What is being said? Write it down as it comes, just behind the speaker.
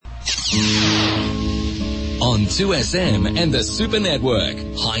On 2SM and the Super Network,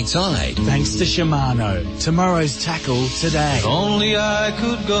 High Tide. Thanks to Shimano. Tomorrow's tackle today. If only I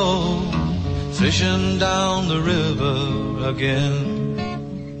could go fishing down the river again.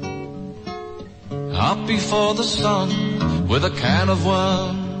 Up before the sun with a can of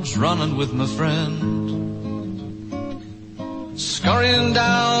worms, running with my friend. Scurrying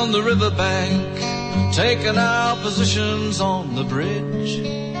down the riverbank, taking our positions on the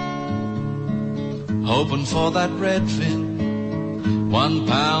bridge. Hoping for that redfin,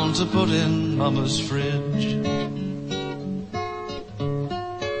 £1 to put in Mama's fridge.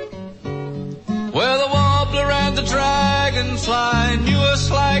 Where the warbler and the dragonfly knew us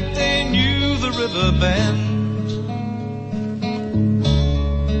like they knew the river bend.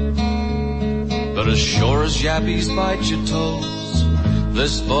 But as sure as yappies bite your toes,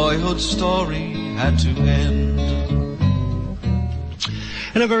 this boyhood story had to end.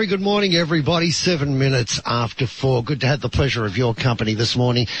 And a very good morning, everybody. 7 minutes after 4. Good to have the pleasure of your company this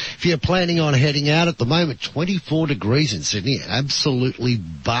morning. If you're planning on heading out at the moment, 24 degrees in Sydney. Absolutely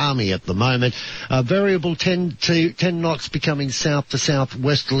balmy at the moment. Variable 10 knots becoming south to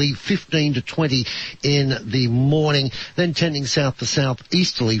southwesterly, 15 to 20 in the morning. Then tending south to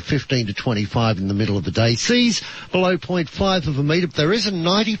southeasterly, 15 to 25 in the middle of the day. Seas below 0.5 of a metre. There is a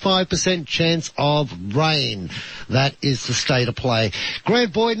 95% chance of rain. That is the state of play. Grant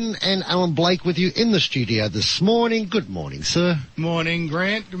Boyden and Alan Blake with you in the studio this morning. Good morning, sir. Morning,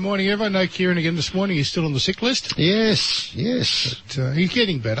 Grant. Good morning, everyone. No Kieran again this morning. He's still on the sick list. Yes. But, he's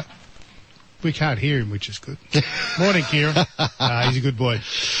getting better. We can't hear him, which is good. Morning, Kieran. He's a good boy.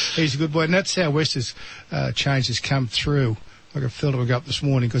 He's a good boy. And that southwester's change has come through. Like I felt it go up this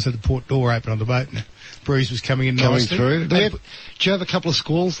morning because I had the port door open on the boat and the breeze was coming in nicely. Through. Did you have a couple of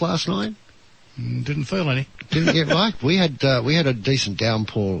squalls last night? Didn't feel any. Didn't get right. We had a decent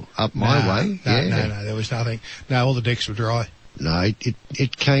downpour up my way. No, there was nothing. No, all the decks were dry. No,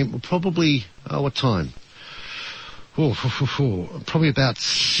 it came probably, what time? Probably about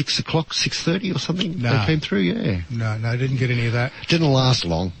 6 o'clock, 6:30 or something. No. They came through, yeah. No, didn't get any of that. Didn't last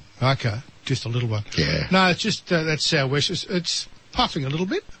long. Okay, just a little one. Yeah. No, it's just that southwest. It's puffing a little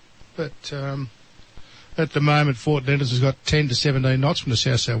bit, but at the moment Fort Dennis has got 10 to 17 knots from the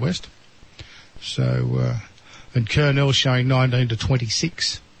south-southwest. So, and Kurnell's showing 19 to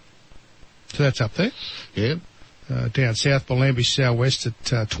 26. So that's up there. Yeah. Down south, Bellambi southwest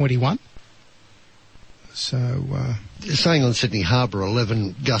at 21. So, saying on Sydney Harbour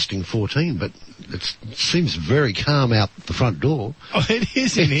 11, gusting 14, but it seems very calm out the front door. Oh, it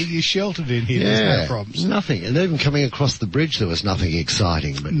is in here. You're sheltered in here. Yeah, there's no problems. Nothing. And even coming across the bridge, there was nothing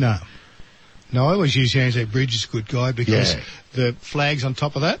exciting. But No, I always use the Anzac Bridge as a good guide because the flags on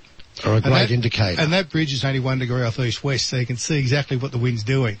top of that are a great indicator. And that bridge is only 1 degree off east-west, so you can see exactly what the wind's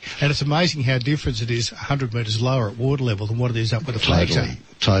doing. And it's amazing how different it is 100 metres lower at water level than what it is up where the flags are.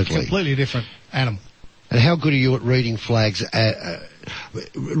 Totally. Completely different animal. And how good are you at reading flags?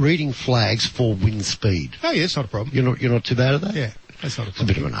 Reading flags for wind speed. Oh yeah, it's not a problem. You're not too bad at that. Yeah, that's not a problem.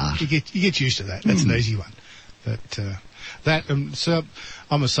 It's a bit of an art. You get used to that. That's an easy one. But so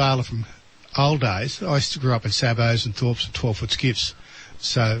I'm a sailor from old days. I used to grow up in Sabos and Thorpes and 12-foot skiffs.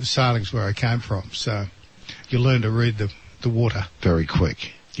 So sailing's where I came from. So you learn to read the water very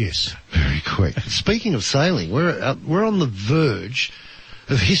quick. Yes, very quick. Speaking of sailing, we're on the verge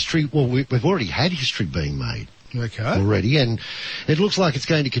of history. Well, we've already had history being made. Okay. Already, and it looks like it's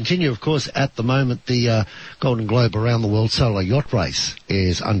going to continue. Of course, at the moment, the Golden Globe Around the World Solo Yacht Race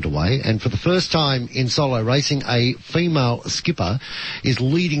is underway, and for the first time in solo racing, a female skipper is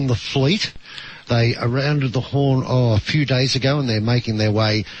leading the fleet. They rounded the Horn a few days ago, and they're making their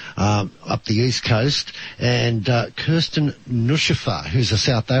way up the east coast. And Kirsten Nushifa, who's a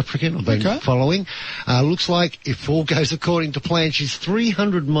South African, I've been following, looks like if all goes according to plan, she's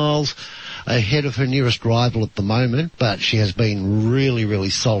 300 miles ahead of her nearest rival at the moment, but she has been really, really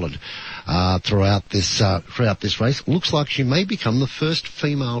solid throughout this race. Looks like she may become the first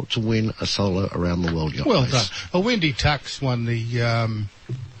female to win a solo Around the World Yacht Race. Well done. Wendy Tux won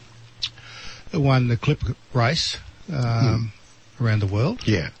the clip race around the world.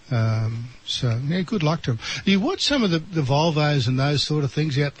 Yeah. So, good luck to them. You watch some of the Volvos and those sort of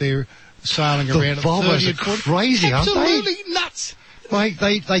things out there sailing around. The Volvos are crazy, aren't they? Absolutely nuts. Like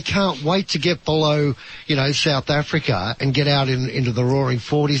they can't wait to get below, South Africa and get out into the roaring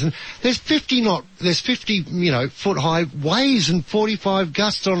 40s. And there's 50 foot high waves and 45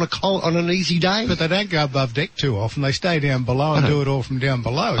 gusts on an easy day. But they don't go above deck too often. They stay down below and do it all from down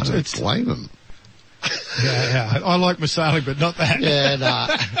below. I don't blame them. Yeah. I like my sailing, but not that. Yeah,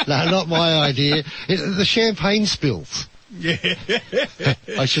 no, not my idea. The champagne spills. Yeah.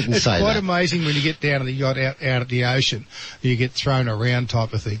 I shouldn't It's say quite that. amazing when you get down to the yacht out at the ocean, you get thrown around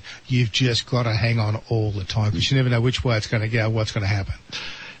type of thing. You've just got to hang on all the time because you never know which way it's going to go, what's going to happen.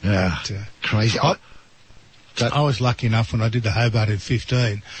 Yeah, But, crazy. I was lucky enough when I did the Hobart in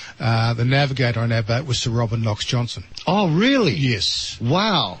 15. The navigator on our boat was Sir Robin Knox Johnson. Oh, really? Yes.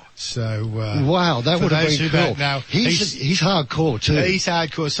 Wow. So, Wow, that for would have those been who cool. don't know, He's hardcore too. he's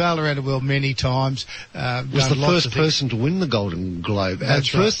hardcore, sailed around the world many times. Was the first person to win the Golden Globe. That's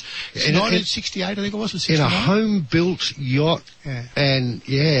first, right. in, 1968, I think it was. in a home-built yacht, Yeah. and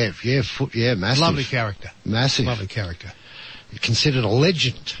massive. Lovely character. Massive. Lovely character. Considered a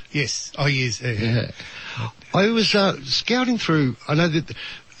legend. Yes. Oh, he is. Yeah. I was scouting through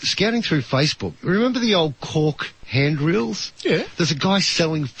Facebook. Remember the old cork handrails? Yeah. There's a guy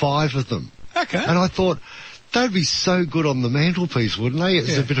selling 5 of them. Okay. And I thought, they'd be so good on the mantelpiece, wouldn't they? As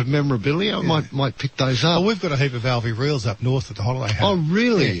Yeah. a bit of memorabilia. I might pick those up. Oh, we've got a heap of Alvy reels up north at the holiday Oh, home.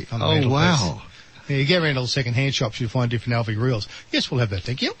 really? Yeah, on the Oh, mantelpiece. wow. Yeah, you get around all the second-hand shops, you'll find different Alvy reels. Yes, we'll have that,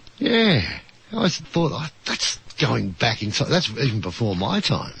 thank you. Yeah. I thought, that's going back inside. That's even before my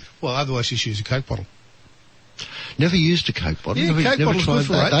time. Well, otherwise just use a Coke bottle. Never used a Coke bottle. Yeah, never, Coke never bottle's tried good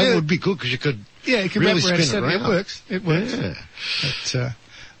for that. it, That yeah. would be good because you could Yeah, you can really wrap around spin it it around. works. It works. Yeah. But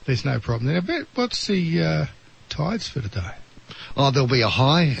there's no problem there. But what's the tides for today? Oh, there'll be a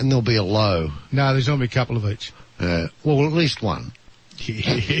high and there'll be a low. No, there's normally a couple of each. Well, at least one.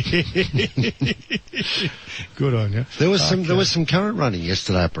 Good on you. There was some current running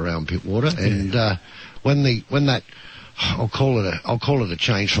yesterday up around Pittwater, and when that I'll call it a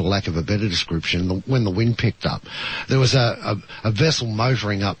change for lack of a better description. When the wind picked up, there was a vessel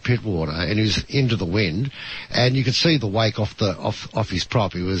motoring up Pittwater, and he was into the wind, and you could see the wake off his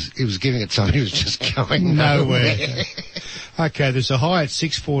prop. He was giving it time. He was just going Nowhere. Okay, there's a high at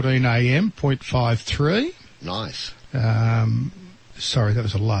 6:14 a.m. 0.53. Nice. Sorry, that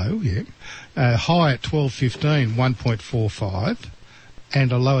was a low. Yeah. High at 12:15, 1.45,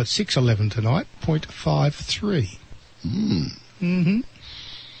 and a low at 6:11 tonight, 0.53.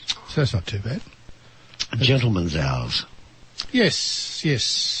 So that's not too bad. Gentlemen's hours.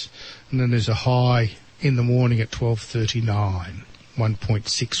 Yes. And then there's a high in the morning at 12:39,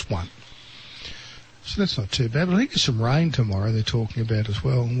 1.61. So that's not too bad. But I think there's some rain tomorrow they're talking about as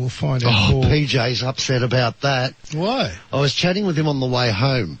well, and we'll find out Oh, more. PJ's upset about that. Why? I was chatting with him on the way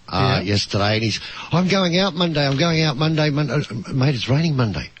home yesterday, and I'm going out Monday. Mate, it's raining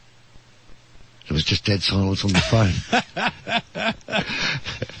Monday. It was just dead silence on the phone.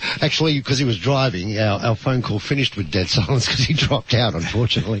 Actually, because he was driving, our phone call finished with dead silence because he dropped out,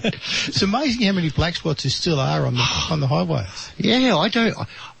 unfortunately. It's amazing how many black spots there still are on the highways. Yeah,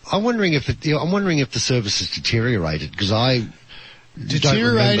 I'm wondering if the service has deteriorated because I don't remember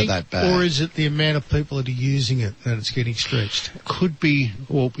Deteriorating, that bad. or is it the amount of people that are using it that it's getting stretched? Could be,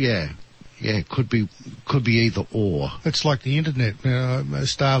 well, yeah, could be either or. It's like the internet,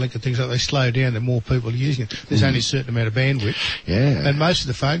 Starlink and things like that. They slow down, the more people are using it. There's only a certain amount of bandwidth. Yeah. And most of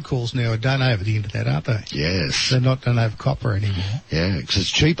the phone calls now are done over the internet, aren't they? Yes. They're not done over copper anymore. Yeah, because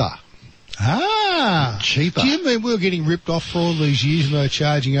it's cheaper. Ah! Cheaper. Do you mean we were getting ripped off for all these years and they were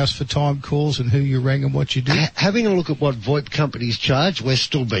charging us for time calls and who you rang and what you did? Having a look at what VoIP companies charge, we're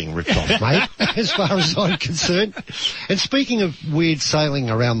still being ripped off, mate, as far as I'm concerned. And speaking of weird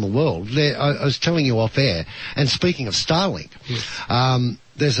sailing around the world, I was telling you off air, and speaking of Starlink,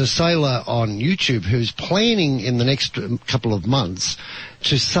 there's a sailor on YouTube who's planning in the next couple of months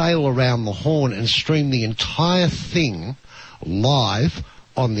to sail around the Horn and stream the entire thing live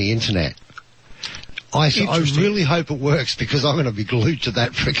on the internet. I really hope it works because I'm going to be glued to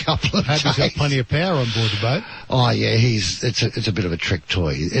that for a couple of days. He's got plenty of power on board the boat. Oh yeah, it's a bit of a trick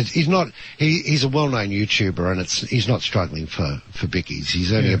toy. He's a well-known YouTuber and he's not struggling for bickies.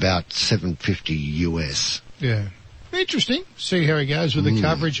 He's only about $750 US. Yeah. Interesting. See how he goes with the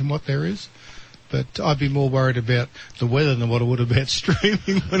coverage and what there is. But I'd be more worried about the weather than what I would about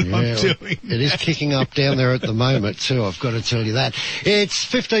streaming when I'm doing it is kicking up down there at the moment too, I've got to tell you that. It's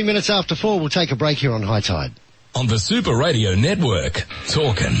 15 minutes after 4. We'll take a break here on High Tide. On the Super Radio Network,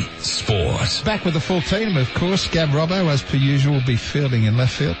 talking sport. Back with the full team, of course. Gab Robbo, as per usual, will be fielding in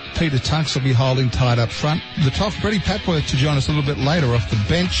left field. Peter Tunks will be holding tight up front. The top, Freddie Papworth to join us a little bit later off the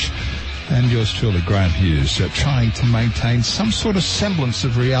bench. And yours truly, Graham Hughes, trying to maintain some sort of semblance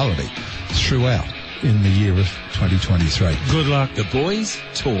of reality throughout in the year of 2023. Good luck. The boys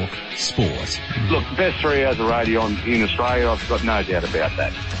talk sport. Look, best 3 hours of radio in Australia, I've got no doubt about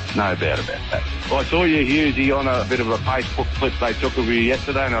that. No doubt about that. Well, I saw you, Hughesy, on a bit of a Facebook clip they took of you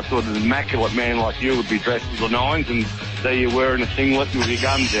yesterday, and I thought an immaculate man like you would be dressed to the nines, and there you were in a singlet with your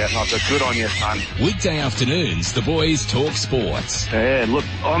guns out, and I thought, good on you, son. Weekday afternoons, the boys talk sports. Yeah, look,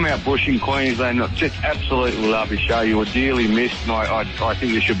 I'm out bush in Queensland. Just absolutely love your show. You were dearly missed, and I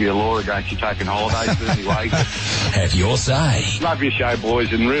think there should be a law against you taking holidays, but anyway. Have your say. Love your show,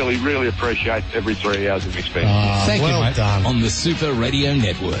 boys, and really, really appreciate every 3 hours of expense. Thank you, mate. Done. On the Super Radio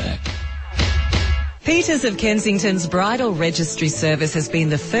Network. Peters of Kensington's bridal registry service has been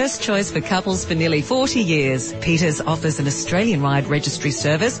the first choice for couples for nearly 40 years. Peters offers an Australian-wide registry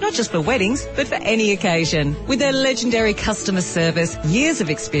service, not just for weddings, but for any occasion. With their legendary customer service, years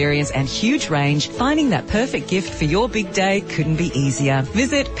of experience and huge range, finding that perfect gift for your big day couldn't be easier.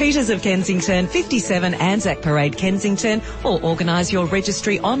 Visit Peters of Kensington, 57 Anzac Parade, Kensington, or organise your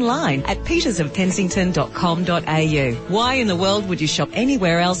registry online at petersofkensington.com.au. Why in the world would you shop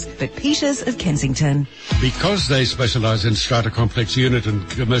anywhere else but Peters of Kensington? Because they specialise in strata complex unit and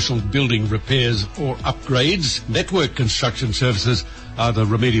commercial building repairs or upgrades, Network Construction Services are the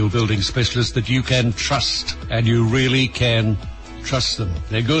remedial building specialists that you can trust, and you really can trust them.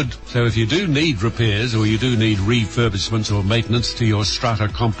 They're good. So if you do need repairs or you do need refurbishments or maintenance to your strata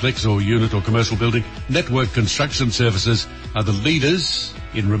complex or unit or commercial building, Network Construction Services are the leaders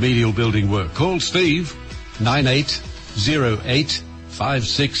in remedial building work. Call Steve,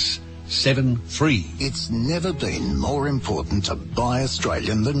 98085673. It's never been more important to buy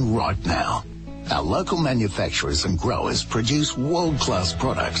Australian than right now. Our local manufacturers and growers produce world-class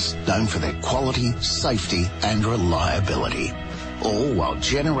products known for their quality, safety and reliability, all while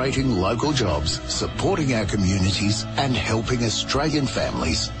generating local jobs, supporting our communities and helping Australian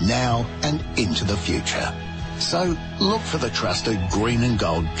families now and into the future. So look for the trusted green and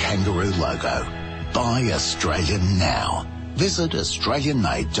gold kangaroo logo. Buy Australian now. Visit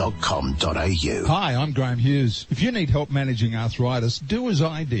australianmade.com.au. Hi, I'm Graham Hughes. If you need help managing arthritis, do as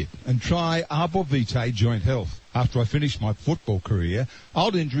I did and try Arbor Vitae Joint Health. After I finished my football career,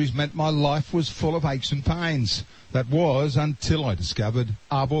 old injuries meant my life was full of aches and pains. That was until I discovered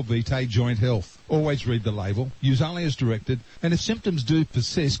Arbor Vitae Joint Health. Always read the label, use only as directed, and if symptoms do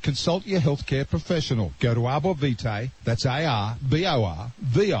persist, consult your healthcare professional. Go to Arbor Vitae, that's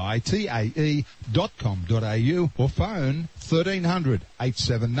ARBORVITAE.com.au or phone 1300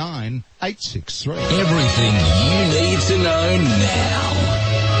 879 863. Everything you need to know now.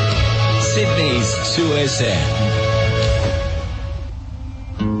 Sydney's 2SM.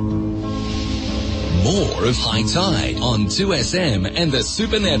 More of High Tide on 2SM and the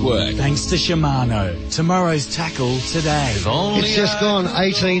Super Network. Thanks to Shimano. Tomorrow's tackle today. It's just gone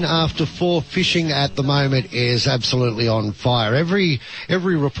 18 after 4. Fishing at the moment is absolutely on fire. Every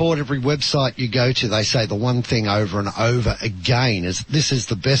report, every website you go to, they say the one thing over and over again is this is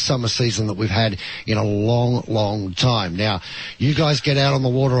the best summer season that we've had in a long, long time. Now, you guys get out on the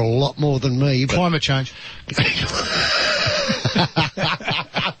water a lot more than me. But Climate change.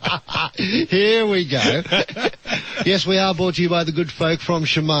 Here we go. Yes, we are brought to you by the good folk from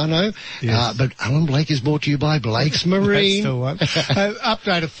Shimano. Yes. But Alan Blake is brought to you by Blake's Marine. That's the one.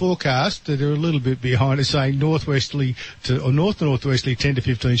 Updated forecast. They're a little bit behind. It's saying northwesterly or north to northwesterly 10 to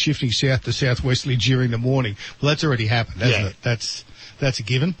 15, shifting south to southwesterly during the morning. Well, that's already happened, hasn't it? That's a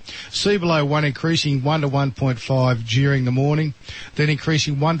given. Sea below 1 increasing 1 to 1.5 during the morning, then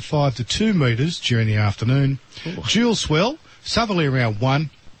increasing 1.5 to 2 metres during the afternoon. Dual swell, southerly around 1.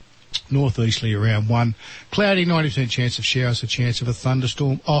 Northeasterly around 1. Cloudy, 90% chance of showers, a chance of a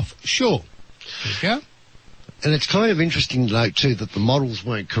thunderstorm offshore. There you go. And it's kind of interesting to note, too, that the models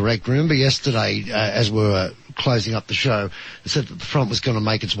weren't correct. Remember yesterday, as we were closing up the show, it said that the front was going to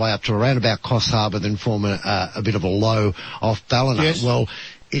make its way up to around about Coffs Harbour, then form a bit of a low off Ballina. Yes. Well,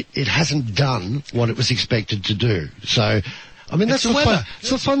 it hasn't done what it was expected to do. So, I mean, that's the weather. It's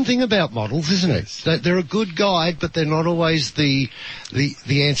the fun thing about models, isn't it? They're a good guide, but they're not always the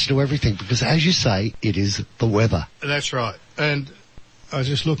answer to everything, because, as you say, it is the weather. That's right. And I was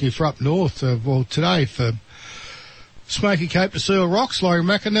just looking for up north, today for Smoky Cape to Seal Rocks, Laurie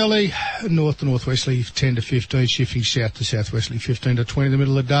McAnally, north to northwesterly 10 to 15, shifting south to southwesterly 15 to 20 in the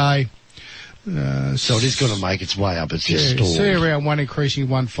middle of the day. So it is going to make its way up. It's just stalled. Sea around 1, increasing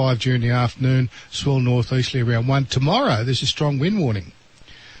 1.5 during the afternoon. Swell northeasterly around 1. Tomorrow, there's a strong wind warning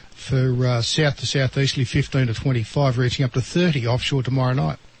for south to southeasterly 15 to 25, reaching up to 30 offshore tomorrow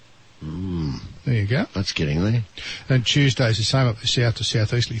night. There you go. That's getting there. And Tuesday's the same, up to south to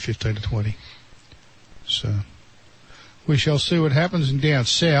southeasterly 15 to 20. So we shall see what happens. And down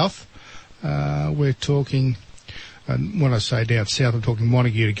south, we're talking, and when I say down south, I'm talking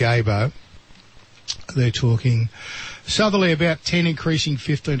Montague to Gabo. They're talking southerly about 10, increasing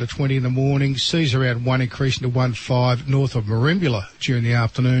 15 to 20 in the morning. Seas around 1, increasing to 1.5 north of Merimbula during the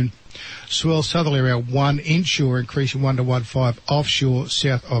afternoon. Swell southerly around 1, inshore increasing 1 to 1.5, offshore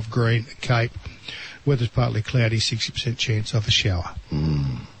south of Green Cape. Weather's partly cloudy, 60% chance of a shower.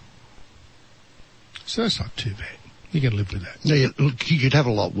 So that's not too bad. You can live with that. No, you could have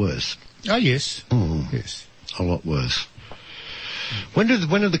a lot worse. Oh, yes. Yes. A lot worse. When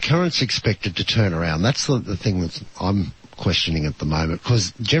are the currents expected to turn around? That's the thing that I'm questioning at the moment,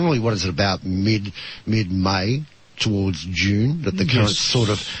 because generally what is it about mid-May towards June that the currents sort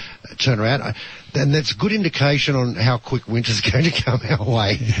of turn around? And that's a good indication on how quick winter's going to come our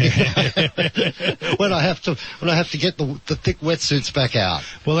way. when I have to get the thick wetsuits back out.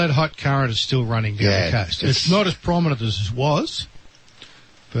 Well, that hot current is still running down the coast. It's not as prominent as it was,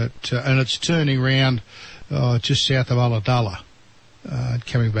 but and it's turning around just south of Ulladulla.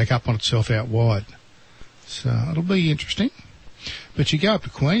 Coming back up on itself out wide. So it'll be interesting. But you go up to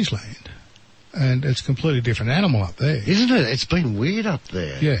Queensland, and it's a completely different animal up there. Isn't it? It's been weird up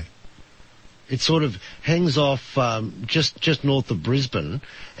there. Yeah. It sort of hangs off just north of Brisbane,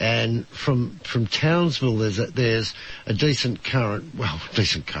 and from Townsville there's a decent current. Well,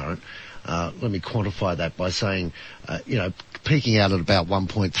 decent current. Let me quantify that by saying, peaking out at about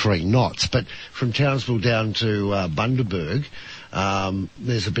 1.3 knots. But from Townsville down to Bundaberg,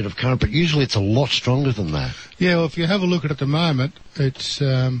 there's a bit of current, but usually it's a lot stronger than that. Yeah, well, if you have a look at the moment, it's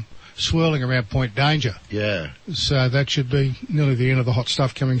swirling around Point Danger. Yeah. So that should be nearly the end of the hot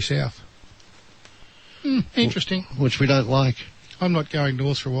stuff coming south. Interesting. Which we don't like. I'm not going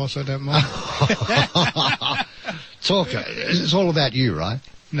north for a while, so I don't mind. It's all about you, right?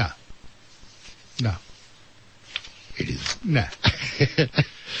 No. It is. No.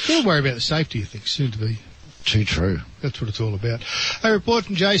 Don't worry about the safety of things. Soon to be. Too true. That's what it's all about. A report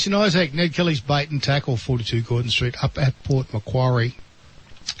from Jason Isaac. Ned Kelly's bait and tackle, 42 Gordon Street, up at Port Macquarie.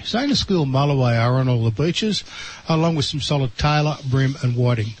 Sana School Mulloway are on all the beaches, along with some solid tailor, brim and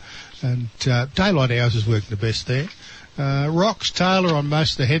whiting. And daylight hours is working the best there. Rocks, tailor on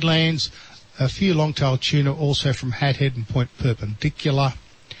most of the headlands. A few long-tailed tuna also from Hat Head and Point Perpendicular.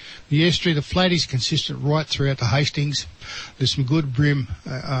 The estuary, the flatties consistent right throughout the Hastings. There's some good brim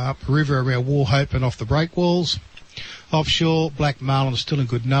up the river around Wauchope and off the breakwalls. Offshore, black marlin still in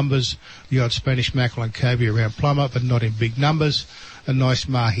good numbers. The odd Spanish mackerel and cobia around Plummer, but not in big numbers. A nice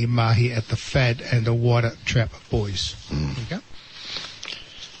mahi-mahi at the Fad and a wider trap buoys. There you go.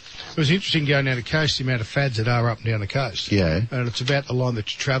 It was interesting going down the coast, the amount of fads that are up and down the coast. Yeah. And it's about the line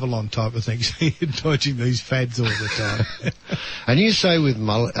that you travel on type of thing, so you're dodging these fads all the time. And you say with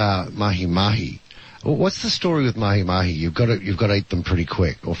mahi-mahi, what's the story with mahi-mahi? You've got to eat them pretty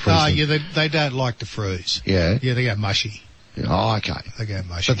quick or freeze them. Yeah, they don't like to freeze. Yeah? Yeah, they go mushy. Oh, okay. They go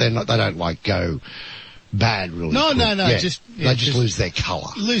mushy. But they don't go bad really quick. No. Yeah. They just lose their colour.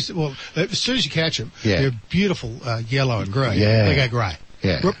 Well, as soon as you catch them, yeah, they're beautiful yellow and grey. Yeah. They go grey.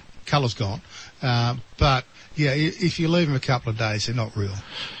 Yeah. Whoop, colour's gone. But, yeah, if you leave them a couple of days, they're not real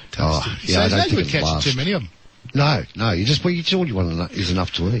tasty. Oh, yeah, so I it's don't no think good it'll catching last. too many of them. No, all you want is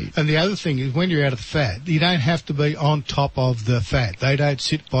enough to eat. And the other thing is when you're out of the fad, you don't have to be on top of the fad. They don't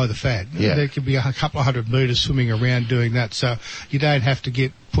sit by the fad. Yeah. There could be a couple of 100 metres swimming around doing that, so you don't have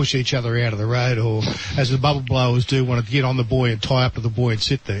to push each other out of the road, or as the bubble blowers do, want to get on the buoy and tie up to the buoy and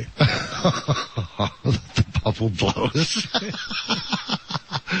sit there. The bubble blowers.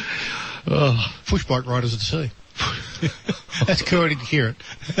 Push bike riders at sea. That's according to Kieran.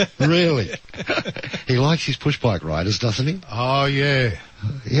 Really? He likes his push bike riders, doesn't he? Oh, yeah.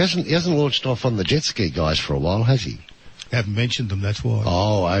 He hasn't launched off on the jet ski guys for a while, has he? Haven't mentioned them, that's why.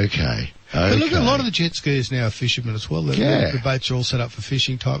 Oh, okay. But look, a lot of the jet skiers now are fishermen as well. Yeah. The boats are all set up for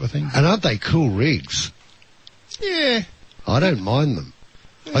fishing type of thing. And aren't they cool rigs? Yeah. I don't mind them.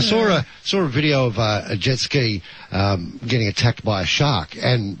 Yeah. I saw a video of a jet ski getting attacked by a shark,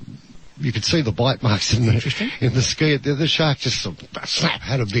 and you could see the bite marks in the ski. The shark just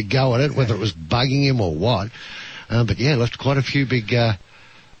had a big go at it, whether it was bugging him or what. But yeah, left quite a few big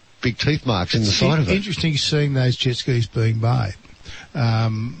teeth marks in the side of it. Interesting seeing those jet skis being made.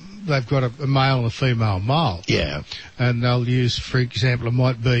 They've got a male and a female male. Yeah. And they'll use, for example, it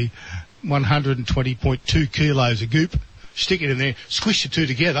might be 120.2 kilos of goop. Stick it in there, squish the two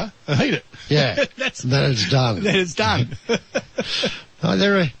together, and heat it. Yeah. Then it's done. Then it's done.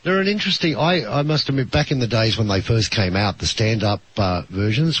 They're an interesting. I must admit, back in the days when they first came out, the stand-up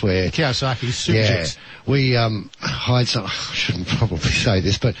versions where Kawasaki super jets. We hired some. I shouldn't probably say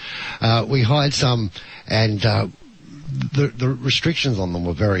this, but we hired some, and the restrictions on them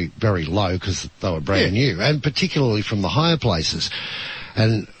were very, very low because they were brand new, and particularly from the higher places.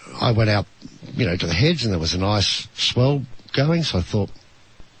 And I went out, to the heads, and there was a nice swell going, so I thought,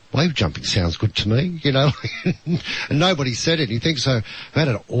 wave jumping sounds good to me, and nobody said anything, so I had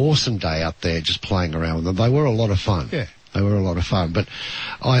an awesome day up there just playing around with them. They were a lot of fun. Yeah. They were a lot of fun, but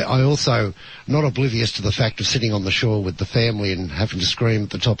I also, not oblivious to the fact of sitting on the shore with the family and having to scream at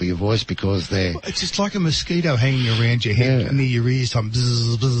the top of your voice because they're... It's just like a mosquito hanging around your head and near your ears, time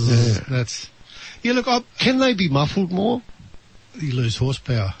bzz, bzz. That's... Yeah, look, can they be muffled more? You lose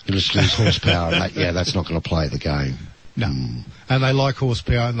horsepower. You just lose horsepower, and that's not going to play the game. No. And they like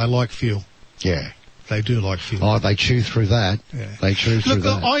horsepower and they like fuel. Yeah. They do like fuel. Oh, they chew through that. Yeah. They chew through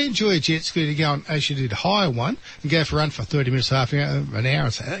that. Look, I enjoy a jet ski to go on, as you did, hire one and go for a run for 30 minutes, half an hour,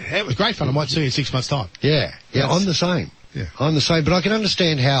 and say, hey, that was great fun. I might see you in 6 months' time. Yeah. I'm the same. Yeah. I'm the same, but I can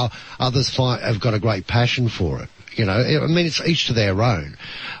understand how others have got a great passion for it. I mean, it's each to their own.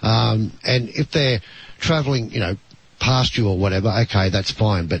 And if they're travelling, past you or whatever, okay, that's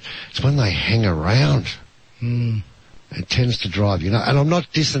fine, but it's when they hang around. It tends to drive, and I'm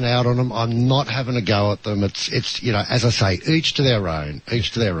not dissing out on them. I'm not having a go at them. It's as I say, each to their own,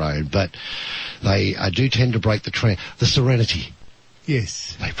 but they do tend to break the serenity.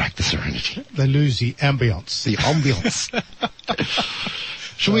 Yes. They break the serenity. They lose the ambience. The ambience.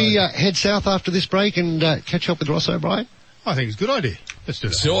 Shall we head south after this break and catch up with Ross O'Brien? I think it's a good idea. Let's do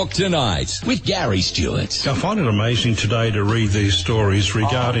that. Talk Tonight with Gary Stewart. I find it amazing today to read these stories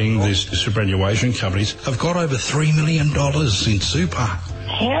regarding these superannuation companies have got over $3 million in super.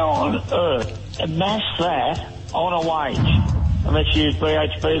 How on earth amass that on a wage? And let's use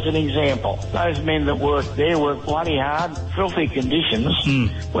BHP as an example. Those men that work there work bloody hard, filthy conditions.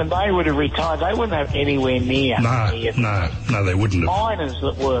 When they would have retired, they wouldn't have anywhere near. No, they wouldn't have. Miners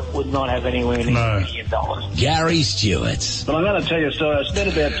that work would not have anywhere near $1 million. Gary Stewart. But I'm going to tell you a story. I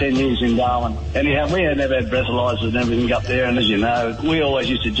spent about 10 years in Darwin. Anyhow, we had never had breathalyzers and everything up there. And as you know, we always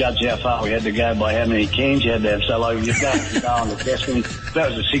used to judge how far we had to go by how many cans you had to have. So like, you'd go from Darwin to Keston.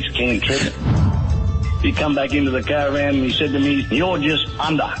 That was a 6-can trip. He come back into the caravan and he said to me, "You're just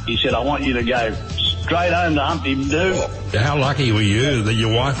under." He said, "I want you to go straight home to Humpty Doo." How lucky were you that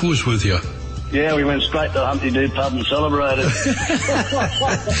your wife was with you? Yeah, we went straight to the Humpty Doo pub and celebrated.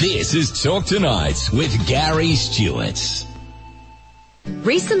 This is Talk Tonight with Gary Stewart.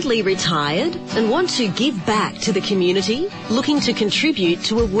 Recently retired and want to give back to the community? Looking to contribute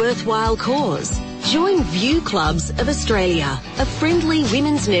to a worthwhile cause? Join View Clubs of Australia, a friendly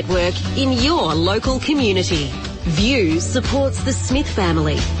women's network in your local community. View supports the Smith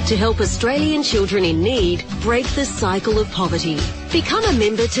family to help Australian children in need break the cycle of poverty. Become a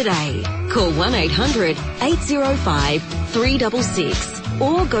member today. Call 1-800-805-366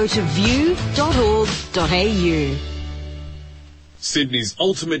 or go to view.org.au. Sydney's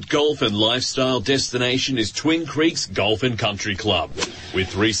ultimate golf and lifestyle destination is Twin Creeks Golf and Country Club. With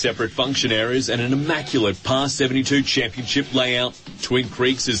 3 separate function areas and an immaculate Par 72 championship layout, Twin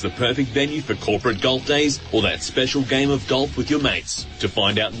Creeks is the perfect venue for corporate golf days or that special game of golf with your mates. To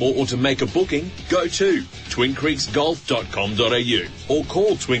find out more or to make a booking, go to twincreeksgolf.com.au or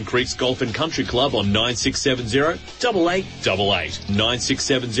call Twin Creeks Golf and Country Club on 9670 8888.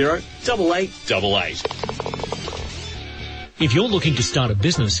 9670 8888. If you're looking to start a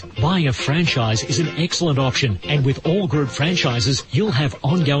business, buying a franchise is an excellent option. And with All Group Franchises, you'll have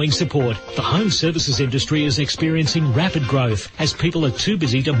ongoing support. The home services industry is experiencing rapid growth as people are too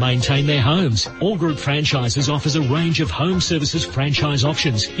busy to maintain their homes. All Group Franchises offers a range of home services franchise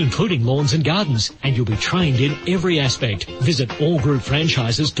options, including lawns and gardens, and you'll be trained in every aspect. Visit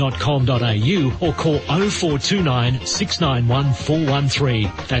allgroupfranchises.com.au or call 0429 691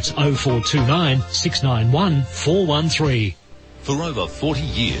 413. That's 0429 691 413. For over 40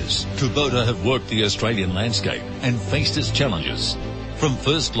 years, Kubota have worked the Australian landscape and faced its challenges. From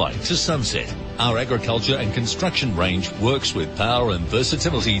first light to sunset, our agriculture and construction range works with power and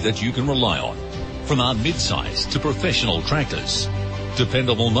versatility that you can rely on. From our mid-size to professional tractors,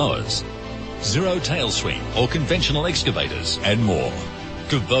 dependable mowers, zero tail swing or conventional excavators, and more.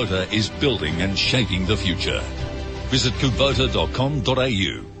 Kubota is building and shaping the future. Visit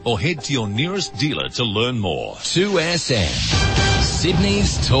kubota.com.au or head to your nearest dealer to learn more. 2SM.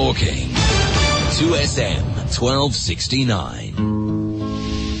 Sydney's talking. 2SM 1269.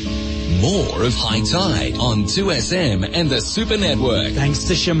 More of High Tide on 2SM and the Super Network. Thanks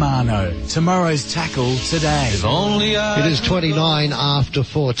to Shimano. Tomorrow's tackle today. It is 29 after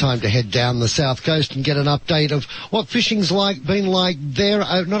 4. Time to head down the south coast and get an update of what fishing's been like there,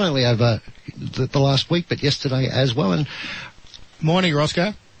 not only over the last week, but yesterday as well. And morning,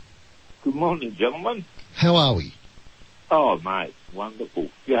 Roscoe. Good morning, gentlemen. How are we? Oh, mate, wonderful.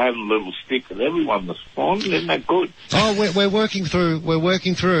 You're having a little stick at everyone this morning. Isn't that good? Oh, we're working through. We'll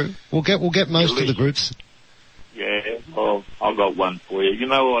get most of the groups. Yeah, well, I've got one for you. You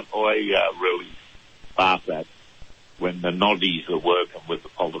know what I really laugh at? When the noddies are working with the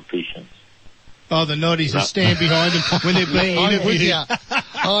politicians. Oh, the noddies that stand behind them when they're being interviewed.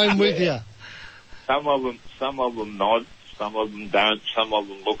 I'm with you. Some of them nod, some of them don't, some of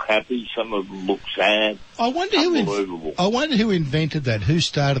them look happy, some of them look sad. I wonder who invented that, who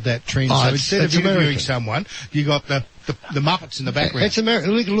started that trend. So instead of interviewing American. someone, you got the Muppets in the background. It's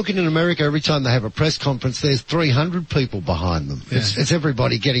American. Looking in America, every time they have a press conference, there's 300 people behind them. Yeah. It's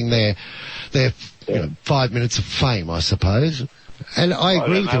everybody getting their 5 minutes of fame, I suppose. And I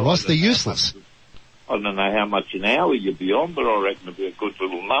agree with you, Ross. They're useless. I don't know how much an hour you'd be on, but I reckon it'd be a good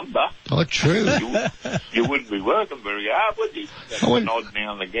little number. Oh, true. You wouldn't be working very hard, would you? Nod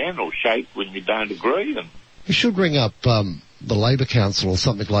now and again or shake when you don't agree. And You should ring up the Labour Council or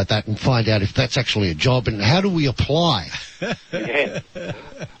something like that and find out if that's actually a job and how do we apply. yeah.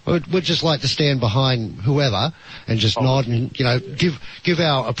 We'd just like to stand behind whoever and just nod and, give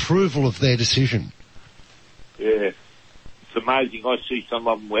our approval of their decision. Yeah. It's amazing. I see some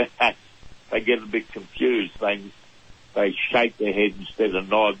of them wear hats. They get a bit confused. They shake their head instead of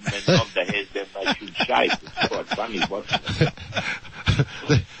nod, and then nod their head, then they should shake. It's quite funny, wasn't it?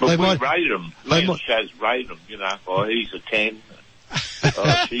 But we rate them. Me and Shaz rate them, Oh, he's a 10.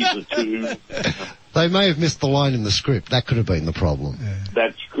 Oh, she's a 2. They may have missed the line in the script. That could have been the problem. Yeah.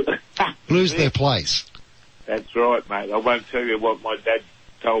 That's good. Lose their place. That's right, mate. I won't tell you what my dad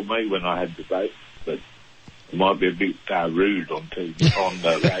told me when I had debate, but it might be a bit rude on TV, on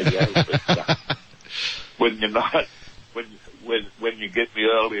the radio. But when you get me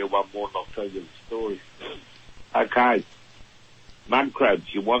earlier one morning, I'll tell you the story. Okay, mud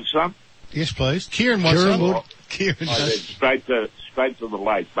crabs. You want some? Yes, please. Kieran wants some. Kieran does. Straight to the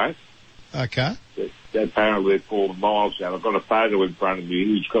lake, mate. Okay. Apparently they're called miles out. I've got a photo in front of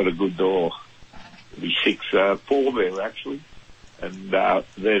me. He's got a good door. There'll be 4 there actually, and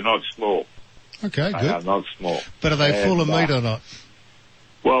they're not small. Okay, good. They are not small. But are they full of meat or not?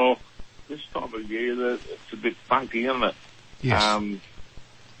 Well, this time of year, it's a bit funky, isn't it? Yes.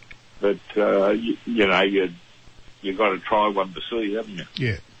 But, you got to try one to see, haven't you?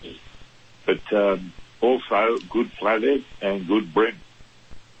 Yeah. But also, good flathead and good brim.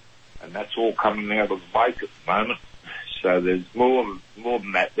 And that's all coming out of the lake at the moment. So there's more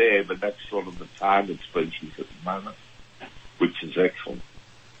than that there, but that's sort of the target species at the moment, which is excellent.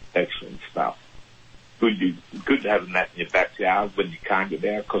 Excellent stuff. Good having that in your backyard when you can't get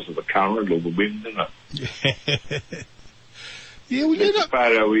out because of the current or the wind, isn't it? Yeah, well, there's a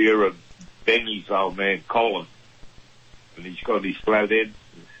photo here of Benny's old man, Colin, and he's got his flathead,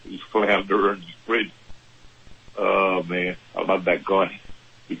 his flounder and his bread. Oh, man, I love that guy.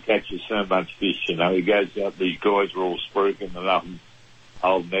 He catches so much fish, He goes out, these guys are all spruiking, and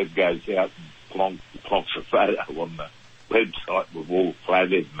old Ned goes out and plonks a photo on the website with all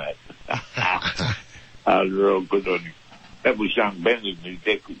flathead, mate. Real good on him. That was young Benny,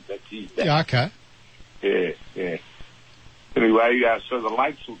 that's his dad. Yeah, okay. Yeah. Anyway, so the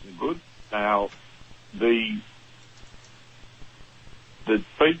lake's looking good. Now, the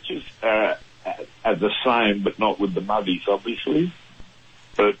beaches are the same, but not with the muddies, obviously.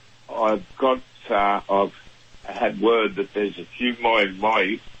 But I've had word that there's a few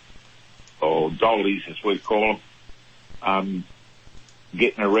moi, or dollies as we call them,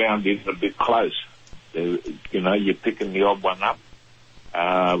 getting around in a bit close. You're picking the odd one up,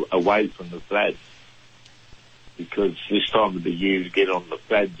 away from the flads. Because this time of the year to get on the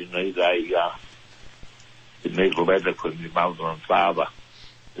flads, you need a letter from your mother and father.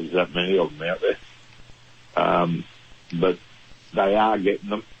 There's that many of them out there. But they are getting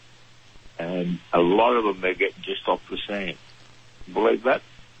them, and a lot of them they're getting just off the sand. Believe that?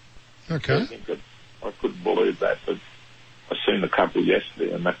 Okay. I couldn't believe that, but I seen a couple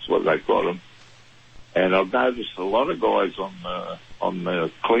yesterday, and that's what they got them. And I've noticed a lot of guys on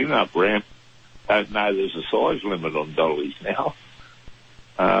the clean-up ramp don't know there's a size limit on dollies now.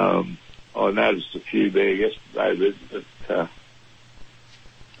 I noticed a few there yesterday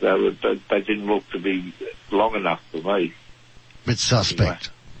that they didn't look to be long enough for me. Bit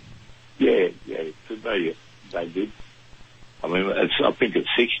suspect. Anyway. Yeah, to me they did. I mean, I think it's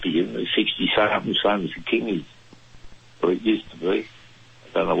 60, isn't it? 60-something, same as the kingies. Or it used to be.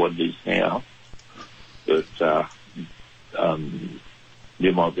 I don't know what it is now. But,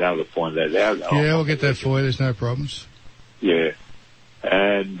 you might be able to find that out. Yeah, we'll get that for you. There's no problems. Yeah.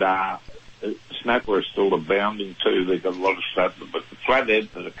 And, snapper is still abounding too. They've got a lot of snapper, but the flatheads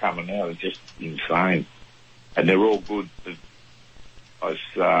that are coming out are just insane. And they're all good.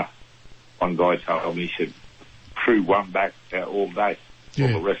 one guy told me, he said, crew one back all day. Yeah.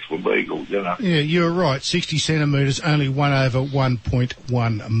 All the rest were legal, you know. Yeah, you're right. 60 centimetres, only 1 over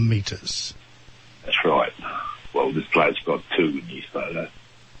 1.1 metres. That's right. Well, this place got 2 in his photo.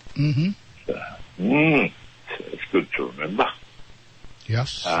 Mm-hmm. So it's good to remember.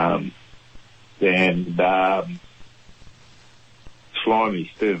 Yes. And slimies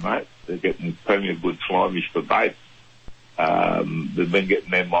too, mate. They're getting plenty of good slimies for bait. They've been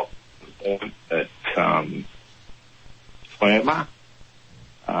getting them off the point at Slammer,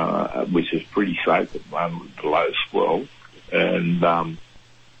 which is pretty safe at the moment, below swell. And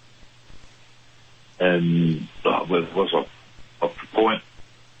where was I? Off the point.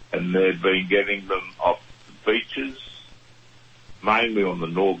 And they've been getting them off the beaches, mainly on the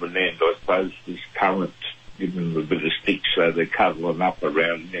northern end. I suppose this current giving them a bit of stick, so they're cuddling up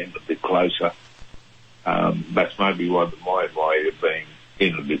around the end a bit closer. That's maybe why the Maya have been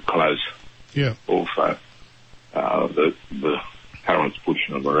in a bit close. Yeah. Also, the current's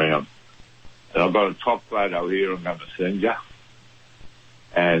pushing them around. And I've got a top photo here I'm going to send you.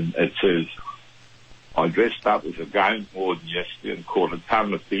 And it says, I dressed up as a game warden yesterday and caught a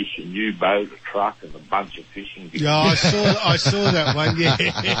ton of fish, a new boat, a truck, and a bunch of fishing gear. Yeah, I saw that one, yeah.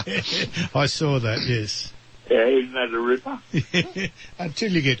 I saw that, yes. Yeah, isn't that a ripper?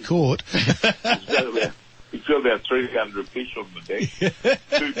 Until you get caught. It's got about 300 fish on the deck.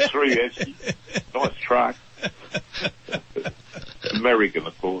 3 Esky. Nice truck. American,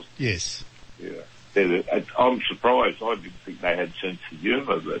 of course. Yes. Yeah. I'm surprised. I didn't think they had sense of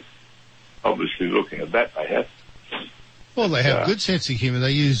humour, but obviously looking at that they have. Well, they have good sense of humour.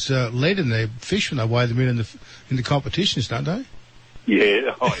 They use lead in their fish when they weigh them in the competitions, don't they?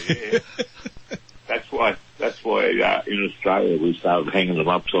 Yeah, yeah. That's why in Australia we started hanging them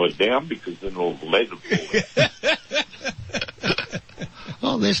upside down, because then all the lead would fall out.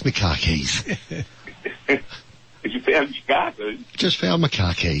 Oh, there's my car keys. Have you found your car keys? Just found my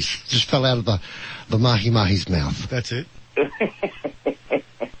car keys. Just fell out of the mahi-mahi's mouth. That's it.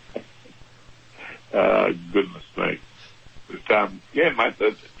 Goodness me. But, yeah, mate,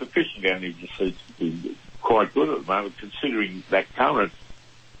 the fishing down here just seems to be quite good at the moment, considering that current.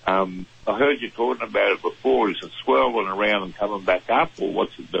 I heard you talking about it before. Is it swirling around and coming back up, or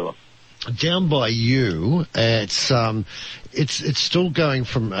what's it doing? Down by you, it's still going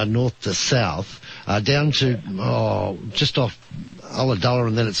from north to south, down to just off Ulladulla,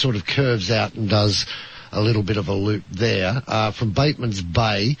 and then it sort of curves out and does a little bit of a loop there. From Bateman's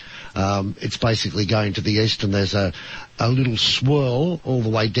Bay, it's basically going to the east, and there's a little swirl all the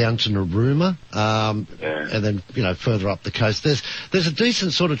way down to Narooma, and then, further up the coast. There's a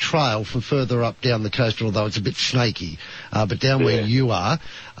decent sort of trail from further up down the coast, although it's a bit snaky, but down where you are,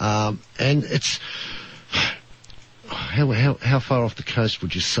 and it's, how far off the coast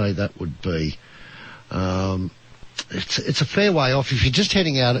would you say that would be? It's a fair way off. If you're just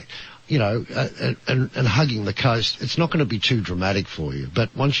heading out, and hugging the coast, it's not going to be too dramatic for you. But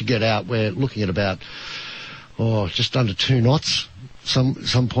once you get out, we're looking at about, just under 2 knots.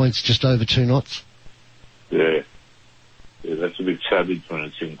 Some points just over 2 knots. Yeah, that's a bit savage when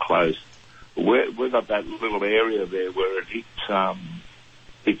it's in close. We've got that little area there where it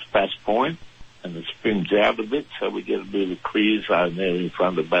hits Bass Point, and it spins out a bit, so we get a bit of a clear zone there in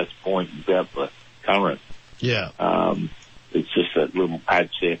front of Bass Point without the current. Yeah. It's just that little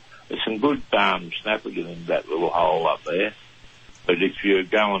patch there. There's some good snapper in that little hole up there. But if you're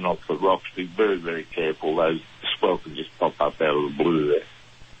going off the rocks, be very, very careful. Those swell can just pop up out of the blue there.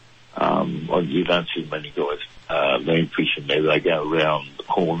 You don't see many guys lean fishing there. They go around the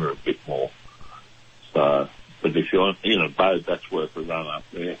corner a bit more. So, but if you're in a boat, that's worth a run up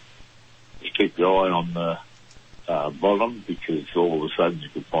there. You keep your eye on the bottom, because all of a sudden you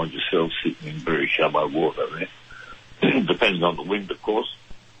could find yourself sitting in very shallow water there. Depending on the wind, of course.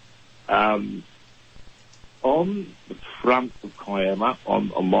 On the front of Kiama,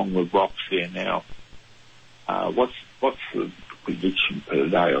 along the rocks there now, what's the prediction per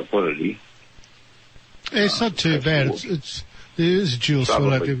day? I've got it here. Yeah, it's not too bad. There is a dual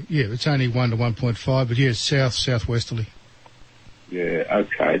swell out there. Yeah, it's only 1 to 1.5, but yeah, southwesterly. Yeah,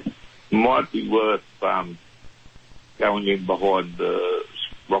 okay. Might be worth going in behind the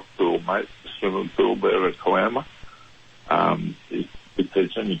rock pool, mate, the swimming pool there at Kiama. If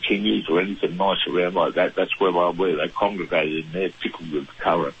there's any kingies or anything nice around like that, that's where they congregated in there, tickled with the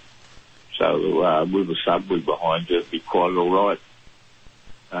current. So with a subway behind you, it'd be quite all right.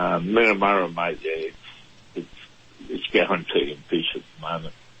 Minamurra, mate, yeah, it's guaranteeing fish at the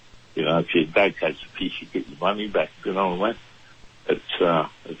moment. If you don't catch the fish, you get your money back, you know what I mean?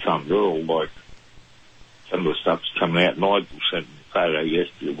 It's unreal, like some of the stuff's coming out. Nigel sent me photo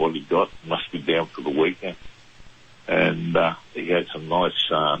yesterday of what he got. Must be down for the weekend. And he had some nice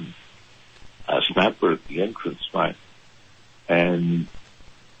snapper at the entrance, mate. And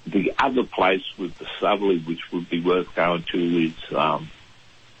the other place with the Southerly, which would be worth going to, is I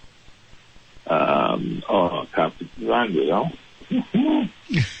can't think of the name now.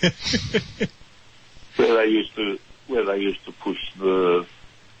 where they used to push the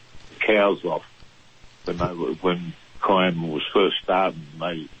cows off when Kiama was first starting.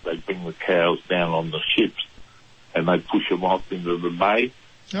 They bring the cows down on the ships and they push them off into the bay.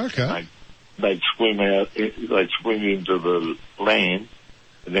 Okay. They'd swim into the land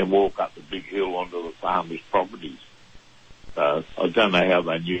and then walk up the big hill onto the farmers' properties. I don't know how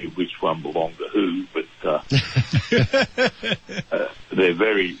they knew which one belonged to who, but they're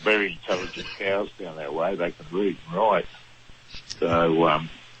very, very intelligent cows down that way. They can read and write. So,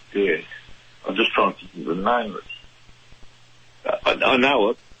 yeah. I'm just trying to think of the name of it. I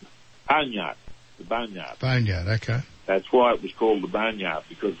know it. Boneyard. The Boneyard. Boneyard, okay. That's why it was called the Boneyard,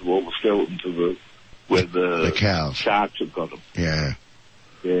 because of all the skeletons of where the cows. Sharks have got them. Yeah.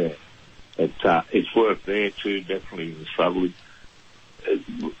 Yeah. It's worked there too, definitely in the Southerly.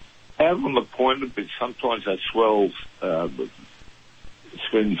 Out on the point of it, sometimes that swells,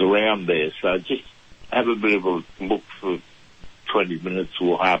 swings around there, so just have a bit of a look for 20 minutes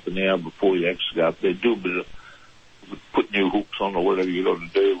or half an hour before you actually go up there. Do a bit of, put new hooks on or whatever you got to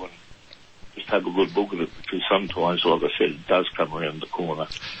do, and just have a good look at it, because sometimes, like I said, it does come around the corner.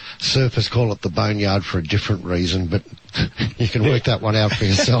 Surfers call it the Boneyard for a different reason, but you can work that one out for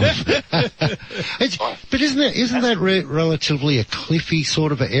yourself. But isn't that relatively a cliffy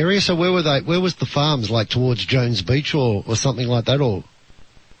sort of an area? So where was the farms, like towards Jones Beach or something like that, or?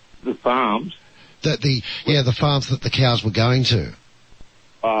 The farms? The farms that the cows were going to.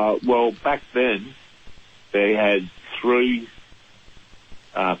 Well, back then, they had 3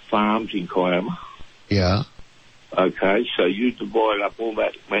 farms in Kiama. Yeah. Okay, so you divide up all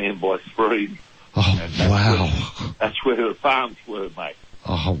that land by 3. Oh, wow. That's where the farms were, mate.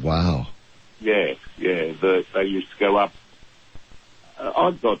 Oh, wow. Yeah. They used to go up.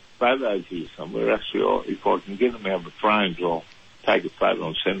 I've got photos here somewhere. Actually, if I can get them out of the frames, I'll take a photo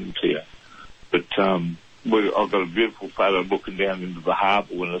and send them to you. But I've got a beautiful photo looking down into the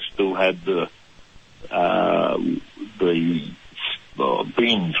harbour when it still had the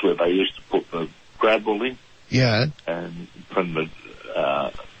bins where they used to put the gravel in. Yeah. And from the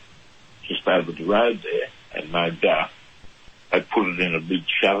just over the road there, and they put it in a big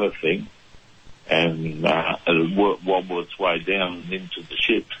shutter thing, and it'll wobble its way down into the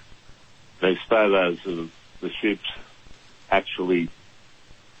ships. There's photos of the ships actually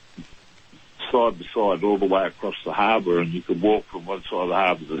side by side all the way across the harbour, and you could walk from one side of the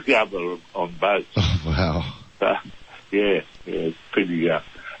harbour to the other on boats. Oh, wow. Yeah, it's pretty. I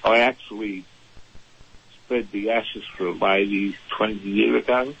actually spread the ashes for a lady 20 years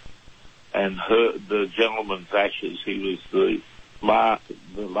ago, and the gentleman's ashes, he was the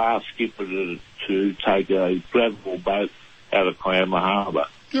last skipper to take a gravel boat out of Kiama Harbour.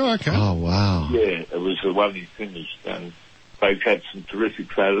 Oh, okay. Oh, wow. Yeah, it was the one he finished, and they've had some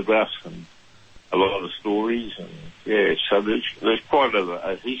terrific photographs and a lot of stories, and yeah, so there's quite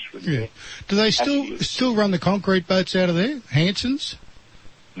a history. Yeah. Do they still run the concrete boats out of there, Hanson's?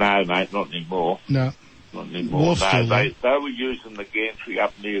 No, mate, not anymore. No. Not anymore. No, they were using the gantry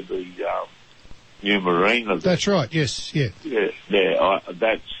up near the new marina. That's right. Yes. Yeah. Yeah.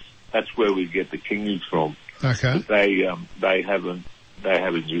 That's where we get the kingies from. Okay. But they haven't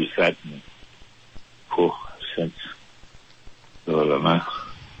used that since I don't know.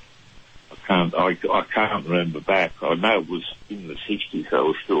 I can't remember back. I know it was in the 60s. I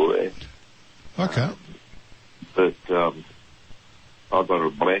was still there. Okay. But I got a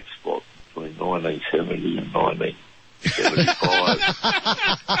black spot between 1970 and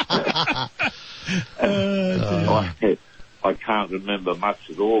 1975. I can't remember much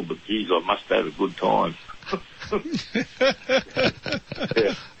at all, but geez, I must have had a good time.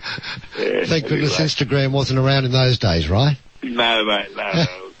 Yeah. Thank goodness Instagram wasn't around in those days, right? No, mate, no. It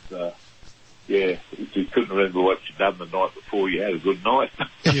was, yeah, if you couldn't remember what you'd done the night before, you had a good night.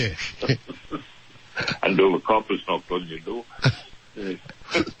 Yeah. Until the coppers knocked on your door. Yeah.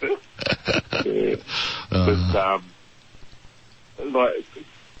 Yeah. But,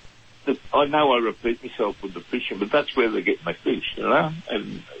 I know I repeat myself with the fishing, but that's where they get my fish, you know,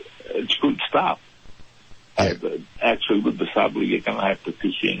 and it's good stuff. Yeah. Actually, with the Southerly, you're going to have to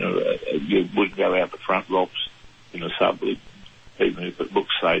fish in, you wouldn't go out the front rocks in a Southerly, even if it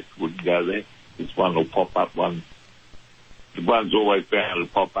looks safe, wouldn't go there. This one will pop up, the one's always bound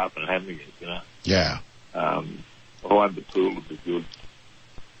to pop up and having it, you know. Yeah. behind the pool would be good.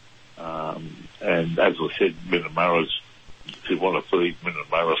 And as I said, Minamara's, if you want to feed,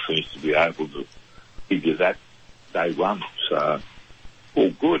 Minamara seems to be able to give you that day one. So, all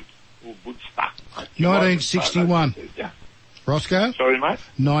good stuff. 1961. Roscoe? Sorry, mate?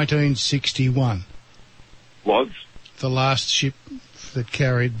 1961. Was? The last ship that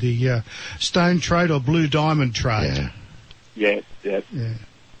carried the stone trade or blue diamond trade. Yeah. Yeah,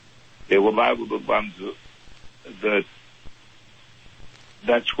 well, they were the ones that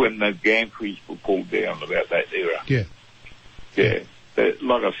that's when the gantries were pulled down about that era. Yeah. Yeah.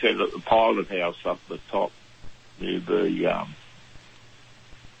 Like I said, at the pilot house up the top, near the,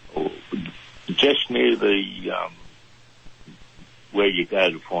 just near the, where you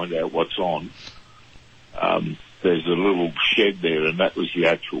go to find out what's on, there's a little shed there, and that was the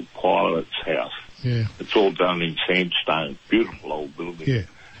actual pilot's house. Yeah. It's all done in sandstone. Beautiful old building. Yeah.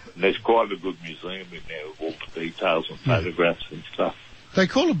 And there's quite a good museum in there with all the details and photographs and stuff. They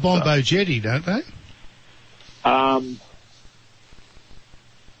call it Bombo Jetty, don't they? I'm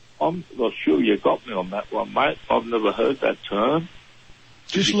not sure you got me on that one, mate. I've never heard that term.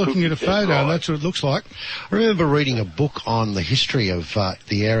 Just looking at a photo, that's what it looks like. I remember reading a book on the history of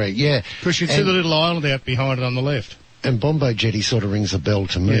the area. Yeah. Because you can see the little island out behind it on the left. And Bombo Jetty sort of rings a bell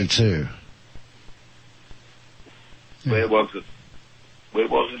to me too. Where was it? Where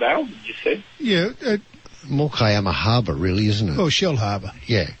was it, Al? Did you say? Yeah. Mookayama Harbour, really, isn't it? Oh, Shell Harbour.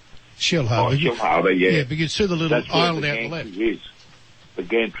 Yeah. Shell Harbour. Oh, Shell Harbour, yeah. Yeah, but you can see the little island out the left. Is. The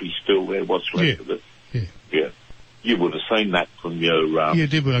gantry's still there. What's left of it? Yeah. Yeah. You would have seen that from your... yeah,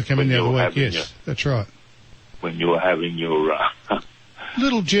 did when I came in the other week, yes. That's right. When you were having your...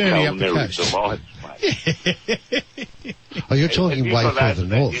 little journey up the coast. Delights, mate. Oh, you're talking way further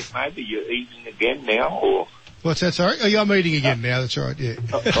north. Maybe you're eating again now, or... What's that, sorry? Oh, yeah, I'm eating again now, that's right, yeah.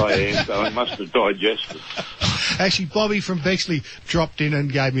 I am, so I must have digested. Actually, Bobby from Bexley dropped in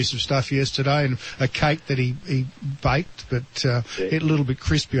and gave me some stuff yesterday, and a cake that he baked, but it a little bit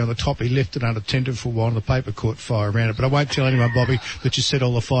crispy on the top. He left it unattended for a while, and the paper caught fire around it. But I won't tell anyone, Bobby, that you set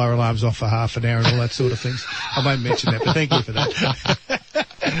all the fire alarms off for half an hour and all that sort of things. I won't mention that, but thank you for that.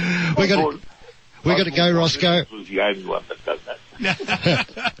 we got to go, Roscoe. Was the only one that done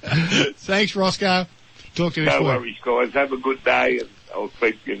that. Thanks, Roscoe. Talk to you next week. No worries, guys. Have a good day, and I'll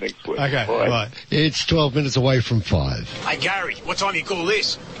speak to you next week. Okay, bye. It's 12 minutes away from 5. Hey, Gary, what time do you call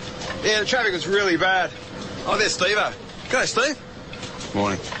this? Yeah, the traffic was really bad. Oh, there's Steve-o. G'day, Steve.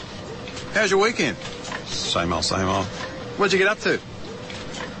 Morning. How's your weekend? Same old, same old. What'd you get up to?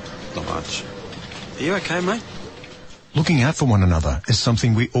 Not much. Are you okay, mate? Looking out for one another is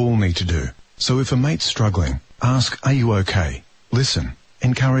something we all need to do. So if a mate's struggling, ask, are you okay? Listen,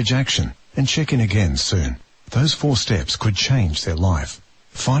 encourage action, and check in again soon. Those 4 steps could change their life.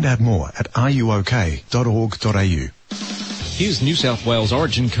 Find out more at ruok.org.au. Here's New South Wales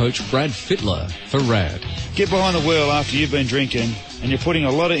Origin coach Brad Fittler for RAD. Get behind the wheel after you've been drinking and you're putting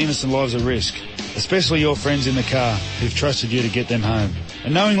a lot of innocent lives at risk, especially your friends in the car who've trusted you to get them home.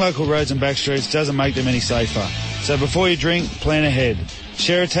 And knowing local roads and back streets doesn't make them any safer. So before you drink, plan ahead.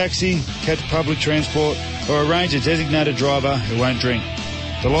 Share a taxi, catch public transport, or arrange a designated driver who won't drink.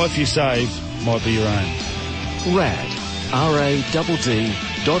 The life you save might be your own. RAD. RADD.org.au.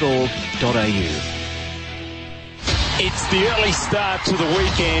 It's the early start to the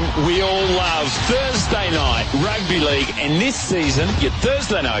weekend we all love. Thursday night Rugby League, and this season your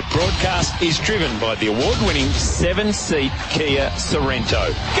Thursday night broadcast is driven by the award-winning 7-seat Kia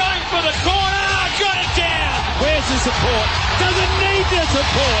Sorrento. Going for the corner, got it down. Where's the support? Doesn't need the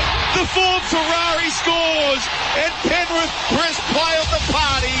support. The Ford Ferrari scores, and Penrith press play on the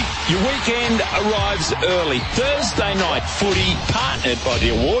party. Your weekend arrives early. Thursday night footy, partnered by the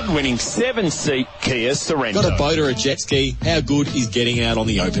award-winning 7-seat Kia Sorrento. Got a boat or a jet ski? How good is getting out on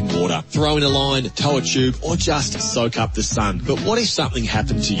the open water? Throw in a line, tow a tube, or just soak up the sun. But what if something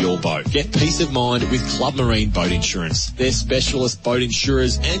happened to your boat? Get peace of mind with Club Marine Boat Insurance. They're specialist boat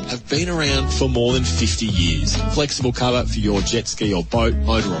insurers and have been around for more than 50 years. Flexible cover for your jet ski or boat,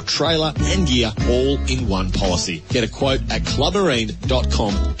 motor or trailer, and gear, all in one policy. Get a quote at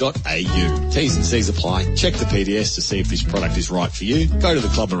clubmarine.com.au. T's and C's apply. Check the PDS to see if this product is right for you. Go to the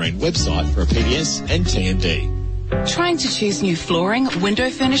Club Marine website for a PDS and TMD. Trying to choose new flooring, window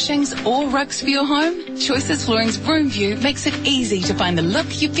furnishings, or rugs for your home? Choices Flooring's Room View makes it easy to find the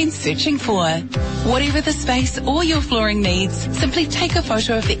look you've been searching for. Whatever the space or your flooring needs, simply take a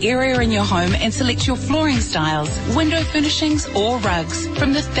photo of the area in your home and select your flooring styles, window furnishings, or rugs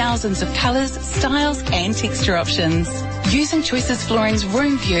from the thousands of colours, styles, and texture options. Using Choices Flooring's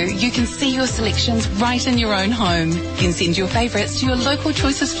Room View, you can see your selections right in your own home. You can send your favourites to your local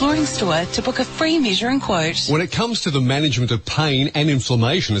Choices Flooring store to book a free measure and quote. When it comes to the management of pain and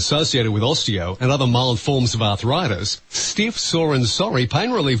inflammation associated with osteo and other mild forms of arthritis, Stiff, Sore and Sorry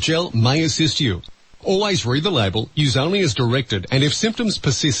Pain Relief Gel may assist you. Always read the label, use only as directed, and if symptoms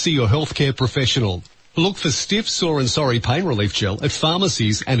persist, see your healthcare professional. Look for Stiff, Sore and Sorry Pain Relief Gel at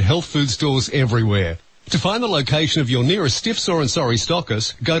pharmacies and health food stores everywhere. To find the location of your nearest Stiff, Sore and Sorry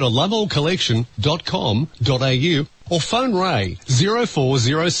stockist, go to loveallcollection.com.au or phone Ray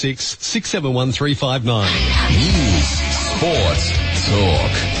 0406 671 359. News, sport,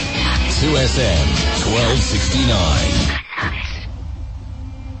 talk. 2SM 1269.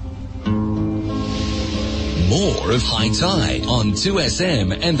 More of High Tide on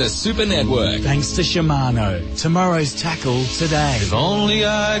 2SM and the Super Network. Thanks to Shimano. Tomorrow's tackle today. If only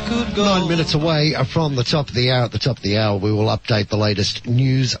I could go. 9 minutes away from the top of the hour. At the top of the hour, we will update the latest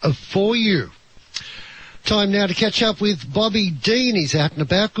news for you. Time now to catch up with Bobby Dean. He's out and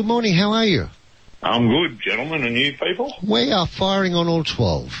about. Good morning. How are you? I'm good, gentlemen, and you people? We are firing on all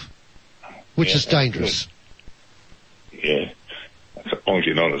 12, which is dangerous. Good. Yeah. As long as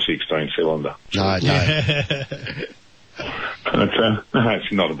you're not a 16-cylinder. No.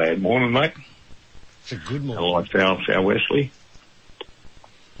 It's not a bad morning, mate. It's a good morning. I like South Wesley.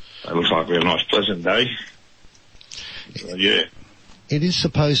 It looks like we have a nice pleasant day. Yeah. It is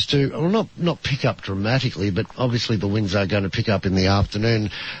supposed to, well, not pick up dramatically, but obviously the winds are going to pick up in the afternoon,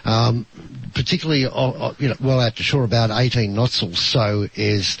 particularly, well out to shore, about 18 knots or so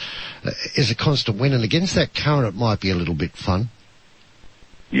is a constant wind, and against that current it might be a little bit fun.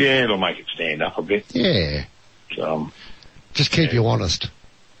 Yeah, it'll make it stand up a bit. Yeah. Just keep you honest.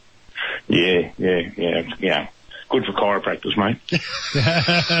 Yeah. Good for chiropractors, mate.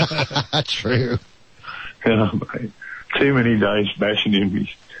 True. Mate. Too many days bashing in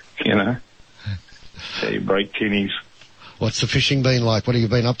me, So you break kidneys. What's the fishing been like? What have you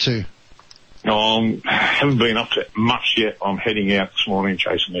been up to? I haven't been up to much yet. I'm heading out this morning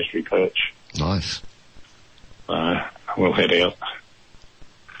chasing estuary perch. Nice. We'll head out.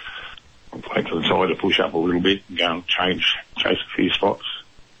 I'll wait for the tide to push up a little bit and go and chase a few spots.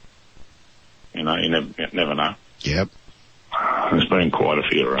 You never know. Yep. There's been quite a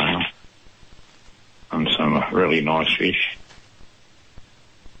few around. And some really nice fish.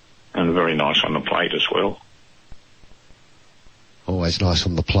 And very nice on the plate as well. Always nice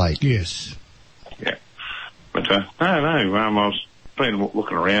on the plate. Yes. Yeah. But, I was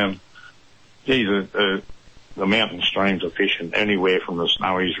looking around. Geez, the mountain streams are fishing anywhere from the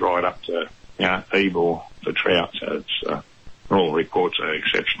Snowies right up to, Ebor for trout. So it's, all reports are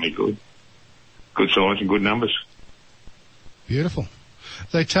exceptionally good. Good size and good numbers. Beautiful.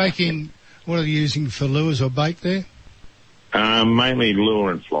 They take in, what are they using for lures or bait there? Mainly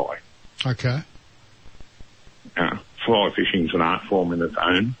lure and fly. Okay. Fly fishing's an art form in its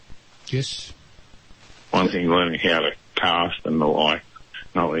own. Yes. One thing, learning how to cast and the like.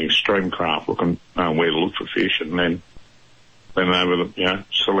 Not the extreme craft looking, where to look for fish, and then able to,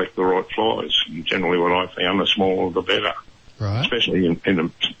 select the right flies. And generally what I found, the smaller the better. Right. Especially in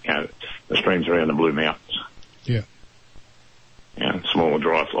the, the streams around the Blue Mountains. Yeah. Smaller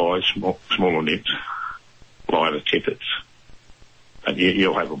dry flies, smaller nets, lighter tippets. And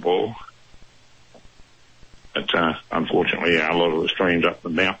you'll have a ball. But, unfortunately, a lot of the streams up the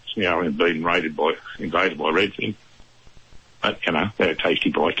mountains, have been invaded by redfin. But, they're a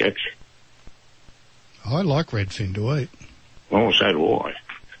tasty bycatch. I like redfin to eat. Well, so do I.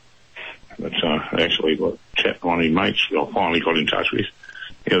 But, actually, one of his mates I finally got in touch with,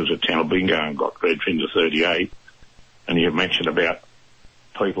 he was at Towabingo and got redfin to 38. And you mentioned about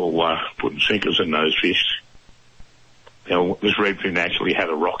people, putting sinkers in those fish. This redfin actually had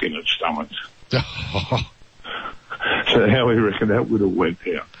a rock in its stomach. So how do you reckon that would have went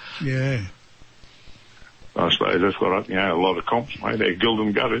down? Yeah. I suppose that's what a lot of comps, mate. They're gilled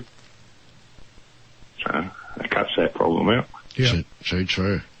and gutted. So that cuts that problem out. Yeah.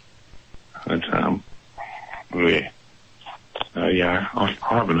 True. But, I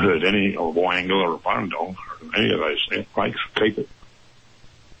haven't heard any of Wyangle or a bone dog or any of those flakes keep it.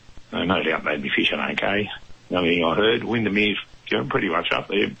 No doubt they'd be fishing okay. The only thing I heard, Windermere's pretty much up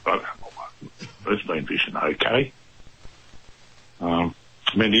there, but it's been fishing okay.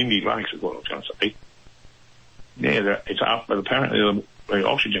 Mendindi Lakes is what I was going to say. Yeah, it's up, but apparently the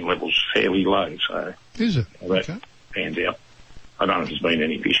oxygen level's fairly low, so... Is it? That pans out. I don't know if there's been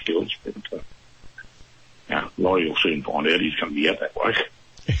any fish kills, but... Laurie will soon find out he's going to be out that way.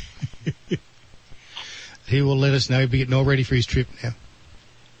 He will let us know. He'll be getting all ready for his trip now.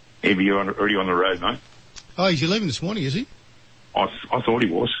 He'll be already on the road, mate. Oh, is he leaving this morning, is he? I thought he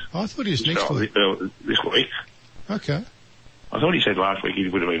was. I thought he was next week. This week. Okay. I thought he said last week he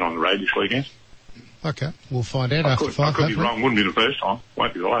would have been on the road this weekend. Okay, we'll find out after 5. I could be wrong. Wouldn't be the first time.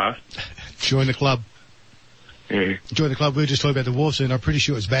 Won't be the last. Join the club. Yeah. Join the club. We were just talking about the wharfs, and I'm pretty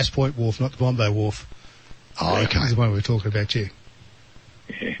sure it's Bass Point Wharf, not the Bombay Wharf. Oh, okay. That's the one we were talking about, yeah.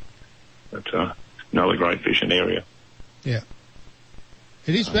 Yeah. But another great fishing area. Yeah.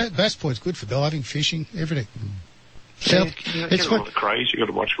 It is. Bass Point's good for diving, fishing, everything. South, it's a lot of craze. You've got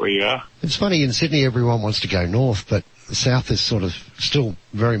to watch where you are. It's funny, in Sydney everyone wants to go north, but the south is sort of still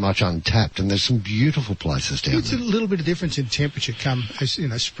very much untapped, and there's some beautiful places down there. It's a little bit of difference in temperature come,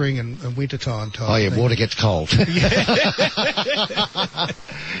 spring and winter time. Oh yeah, water gets cold. Hey,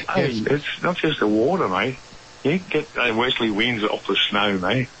 it's not just the water, mate. You get westerly winds off the snow,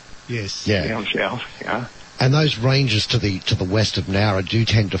 mate. Yes. Yeah. Down south, yeah. And those ranges to the west of Nowra do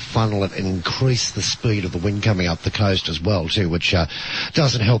tend to funnel it and increase the speed of the wind coming up the coast as well, too, which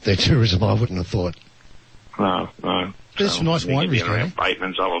doesn't help their tourism, I wouldn't have thought. No. There's some nice wineries there.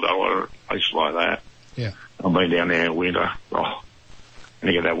 Bateman's, Ulladulla, places like that. Yeah. I've been down there in winter. Oh,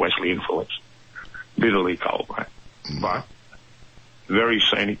 and you get that westerly influence. Bitterly cold, mate. But very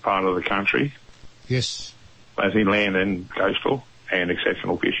scenic part of the country. Yes. Both inland and coastal, and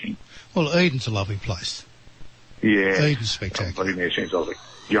exceptional fishing. Well, Eden's a lovely place. Yeah. Eden's spectacular. I've been there since I was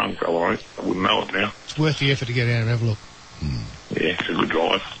a young fellow, I wouldn't know it now. It's worth the effort to get out and have a look. Yeah, it's a good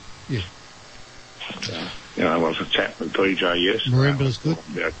drive. Yeah. I was a chat with PJ yesterday. Marimbula's good.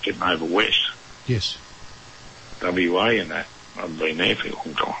 About getting over west. Yes. WA and that. I haven't been there for a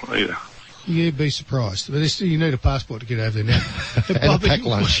long time either. You'd be surprised. But you need a passport to get over there now. And Bobby, a packed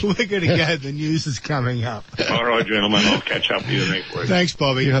lunch. We're going to go. The news is coming up. All right, gentlemen. I'll catch up with you next week. Thanks,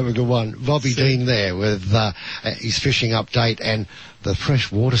 Bobby. You have a good one. Bobby Dean there with his fishing update and the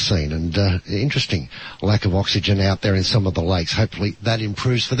fresh water scene, and interesting lack of oxygen out there in some of the lakes. Hopefully that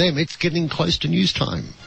improves for them. It's getting close to news time.